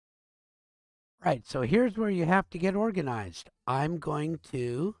Right, so here's where you have to get organized. I'm going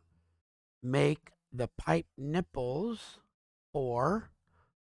to make the pipe nipples for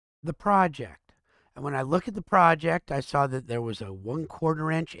the project. And when I look at the project, I saw that there was a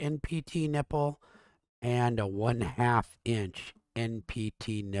 1/4 inch NPT nipple and a 1/2 inch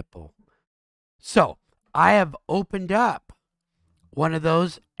NPT nipple. So I have opened up one of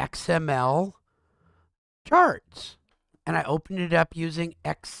those XML charts and I opened it up using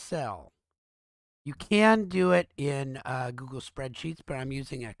Excel. You can do it in Google Spreadsheets, but I'm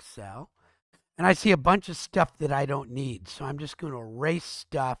using Excel. And I see a bunch of stuff that I don't need. So I'm just going to erase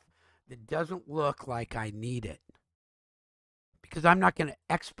stuff that doesn't look like I need it. Because I'm not going to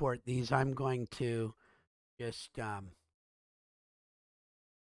export these, I'm going to just,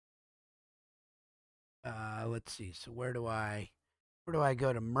 let's see. So where do I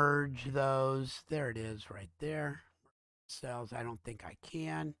go to merge those? There it is right there. Cells, I don't think I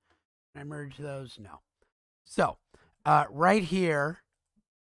can. Can I merge those? No. So right here,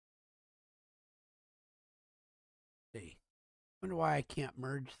 see, wonder why I can't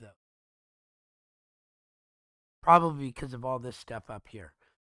merge those. Probably because of all this stuff up here.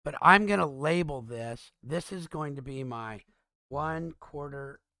 But I'm going to label this. This is going to be my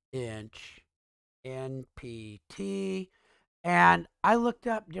 1/4 inch NPT. And I looked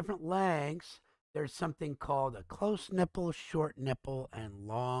up different lengths. There's something called a close nipple, short nipple, and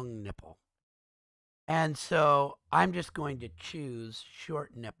long nipple. And so I'm just going to choose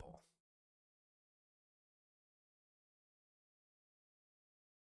short nipple.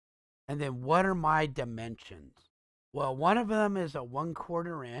 And then what are my dimensions? Well, one of them is a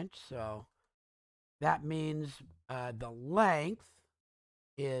 1/4 inch. So that means the length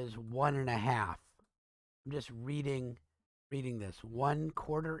is 1.5. I'm just reading this.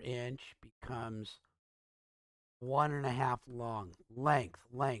 1/4 inch becomes 1.5 long. Length.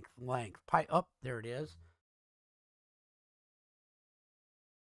 Pipe. Oh, there it is.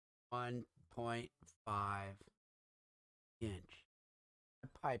 1.5 inch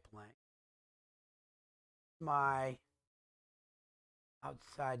pipe length. My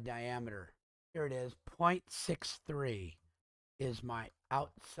outside diameter. Here it is. 0.63 is my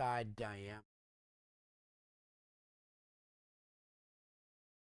outside diameter.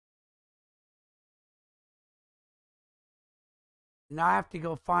 Now I have to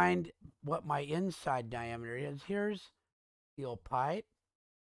go find what my inside diameter is. Here's steel pipe,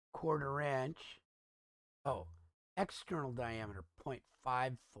 1/4 inch. Oh, external diameter,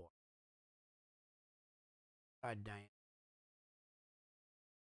 0.54. Side diameter,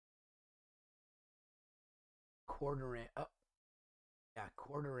 1/4 inch. Oh, yeah,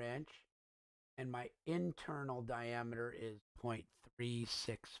 1/4 inch. And my internal diameter is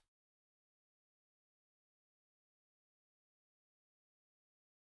 0.36.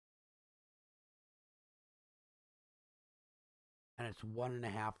 And it's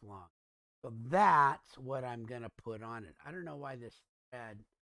 1.5 long. So that's what I'm going to put on it. I don't know why this thread.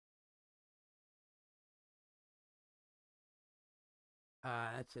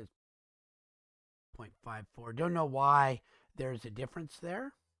 That says 0.54. Don't know why there's a difference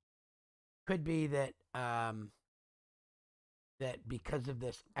there. Could be that that because of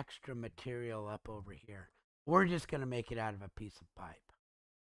this extra material up over here, we're just going to make it out of a piece of pipe.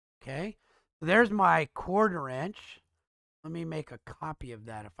 Okay, so there's my 1/4 inch. Let me make a copy of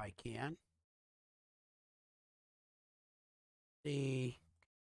that if I can.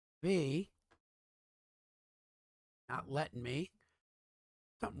 CV, not letting me.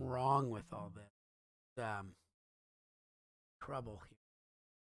 Something wrong with all this trouble here.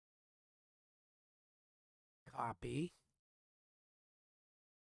 Copy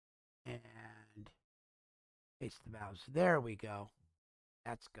and paste the values. There we go.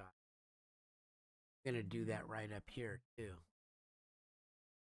 That's got it. I'm going to do that right up here too.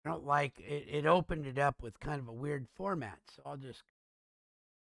 I don't like it. It opened it up with kind of a weird format, so I'll just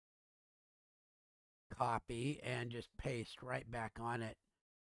copy and just paste right back on it.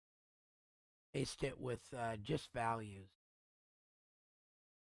 Paste it with just values.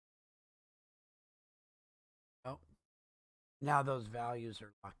 Oh, now those values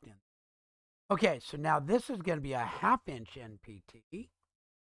are locked in. Okay, so now this is going to be a 1/2 inch NPT.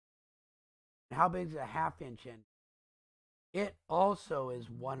 How big is a 1/2 inch NPT? It also is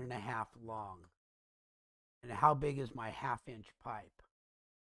 1.5 long. And how big is my 1/2 inch pipe?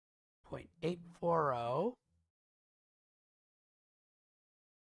 0.840.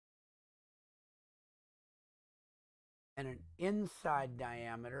 And an inside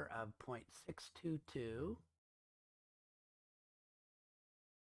diameter of 0.622.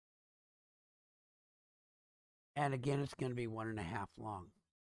 And again, it's going to be 1.5 long.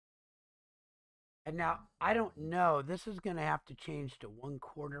 And now I don't know, this is going to have to change to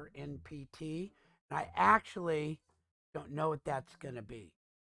 1/4 NPT. And I actually don't know what that's going to be.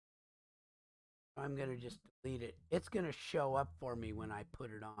 I'm going to just delete it. It's going to show up for me when I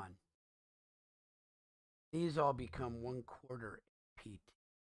put it on. These all become 1/4 NPT.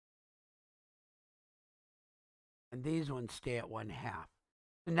 And these ones stay at 1/2.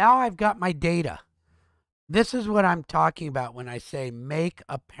 So now I've got my data. This is what I'm talking about when I say make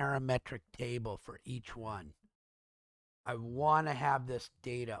a parametric table for each one. I want to have this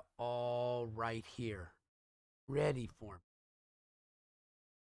data all right here, ready for me.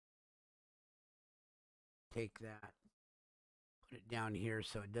 Take that, put it down here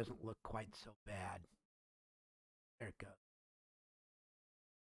so it doesn't look quite so bad. There it goes.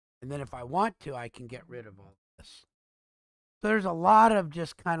 And then if I want to, I can get rid of all this. So there's a lot of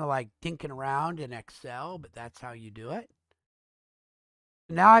just kind of like dinking around in Excel, but that's how you do it.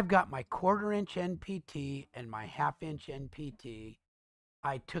 Now I've got my 1/4 inch NPT and my 1/2 inch NPT.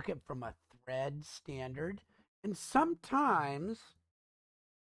 I took it from a thread standard. And sometimes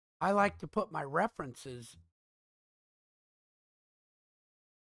I like to put my references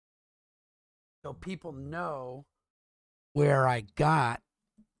so people know where I got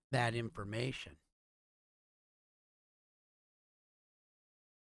that information.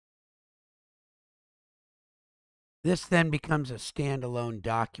 This then becomes a standalone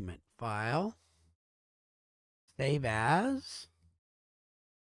document. File, save as,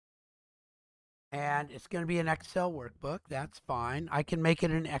 and it's going to be an Excel workbook. That's fine. I can make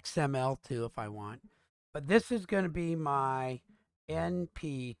it an XML too if I want. But this is going to be my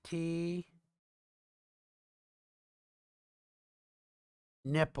NPT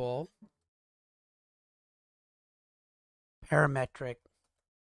nipple parametric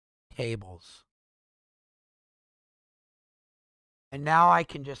tables. And now I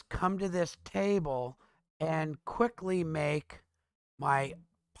can just come to this table and quickly make my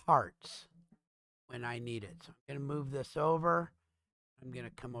parts when I need it. So I'm going to move this over. I'm going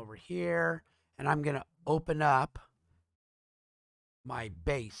to come over here and I'm going to open up my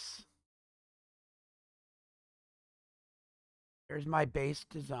base. Here's my base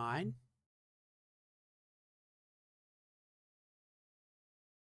design.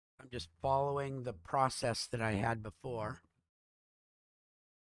 I'm just following the process that I had before.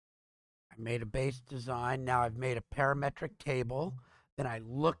 I made a base design. Now I've made a parametric table. Then I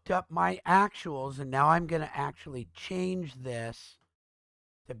looked up my actuals, and now I'm going to actually change this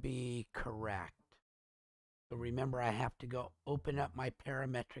to be correct. So remember, I have to go open up my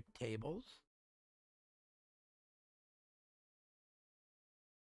parametric tables.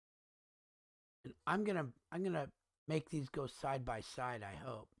 And I'm gonna make these go side by side, I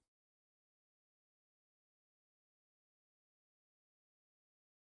hope.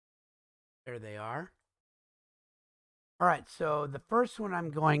 There they are. All right, so the first one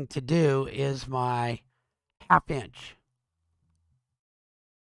I'm going to do is my 1/2 inch.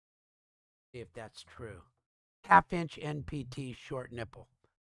 See if that's true. 1/2 inch NPT short nipple.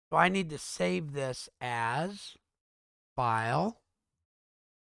 So I need to save this as file,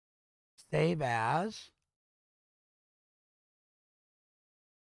 save as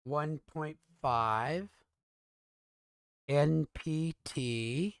 1.5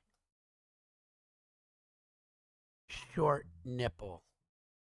 NPT short nipple.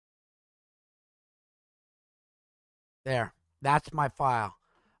 There, that's my file.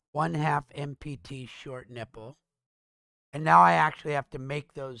 1/2 NPT short nipple. And now I actually have to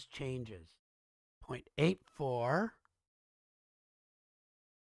make those changes. 0.84,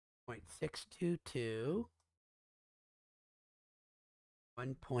 0.622,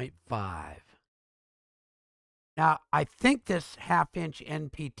 1.5. Now, I think this 1/2 inch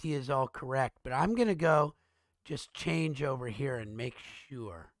NPT is all correct, but I'm going to go just change over here and make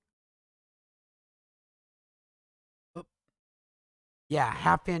sure. Oop. Yeah,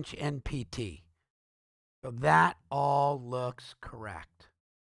 1/2 inch NPT. So that all looks correct.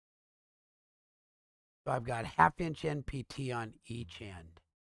 So I've got 1/2 inch NPT on each end.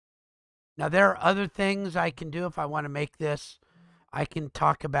 Now, there are other things I can do if I want to make this. I can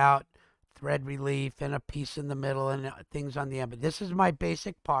talk about thread relief and a piece in the middle and things on the end. But this is my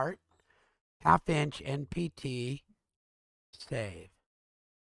basic part. 1/2 inch NPT, save.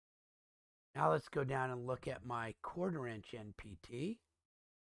 Now let's go down and look at my 1/4 inch NPT.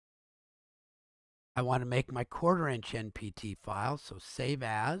 I want to make my 1/4 inch NPT file, so save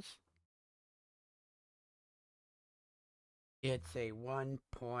as. It's a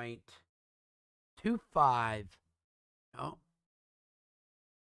 1.25. No,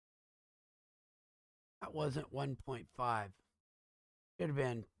 that wasn't 1.5. Should have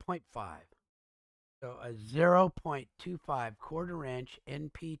been 0.5. So a 0.25 quarter inch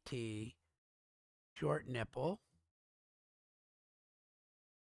NPT short nipple.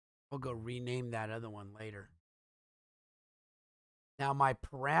 We'll go rename that other one later. Now my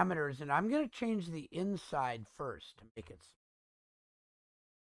parameters, and I'm going to change the inside first to make it.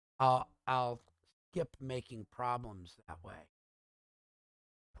 I'll skip making problems that way.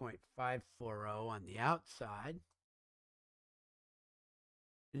 0.540 on the outside.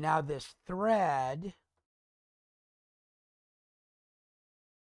 Now this thread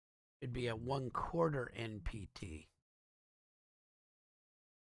should be a 1/4 NPT.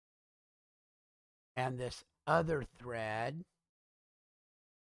 And this other thread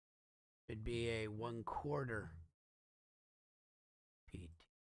should be a 1/4 PT.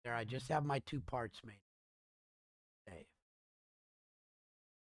 There, I just have my 2 parts made. Save.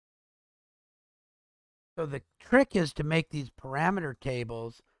 So the trick is to make these parameter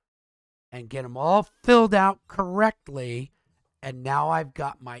tables and get them all filled out correctly. And now I've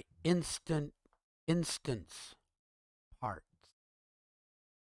got my instance parts.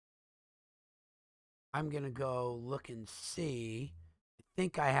 I'm going to go look and see. I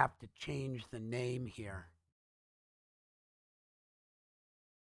think I have to change the name here.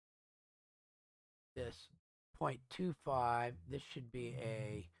 This 0.25, this should be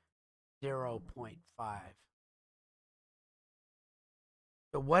a 0.5.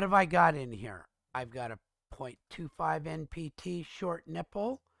 So what have I got in here? I've got a 0.25 NPT short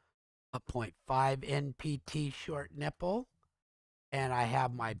nipple, a 0.5 NPT short nipple, and I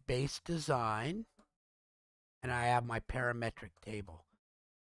have my base design, and I have my parametric table,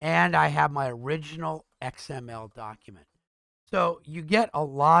 and I have my original XML document. So you get a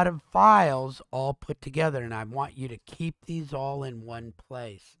lot of files all put together, and I want you to keep these all in one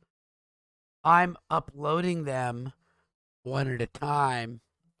place. I'm uploading them one at a time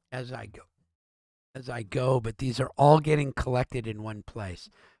as I go, but these are all getting collected in one place.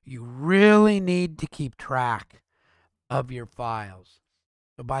 You really need to keep track of your files.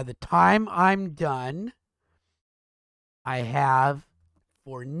 So by the time I'm done, I have,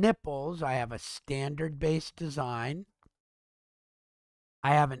 for nipples, I have a standard base design.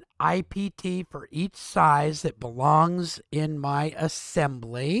 I have an IPT for each size that belongs in my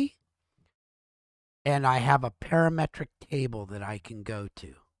assembly. And I have a parametric table that I can go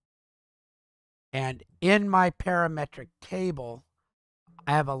to. And in my parametric table,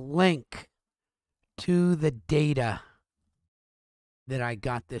 I have a link to the data that I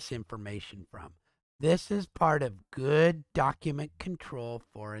got this information from. This is part of good document control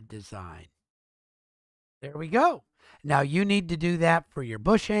for a design. There we go. Now you need to do that for your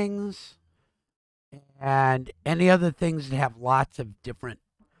bushings and any other things that have lots of different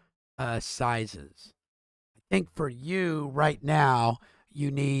sizes. I think for you right now,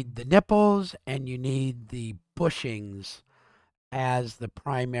 you need the nipples and you need the bushings as the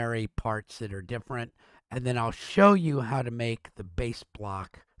primary parts that are different. And then I'll show you how to make the base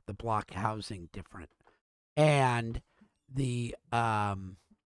block, the block housing different, and the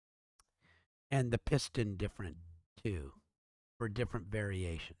piston different too, for different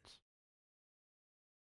variations.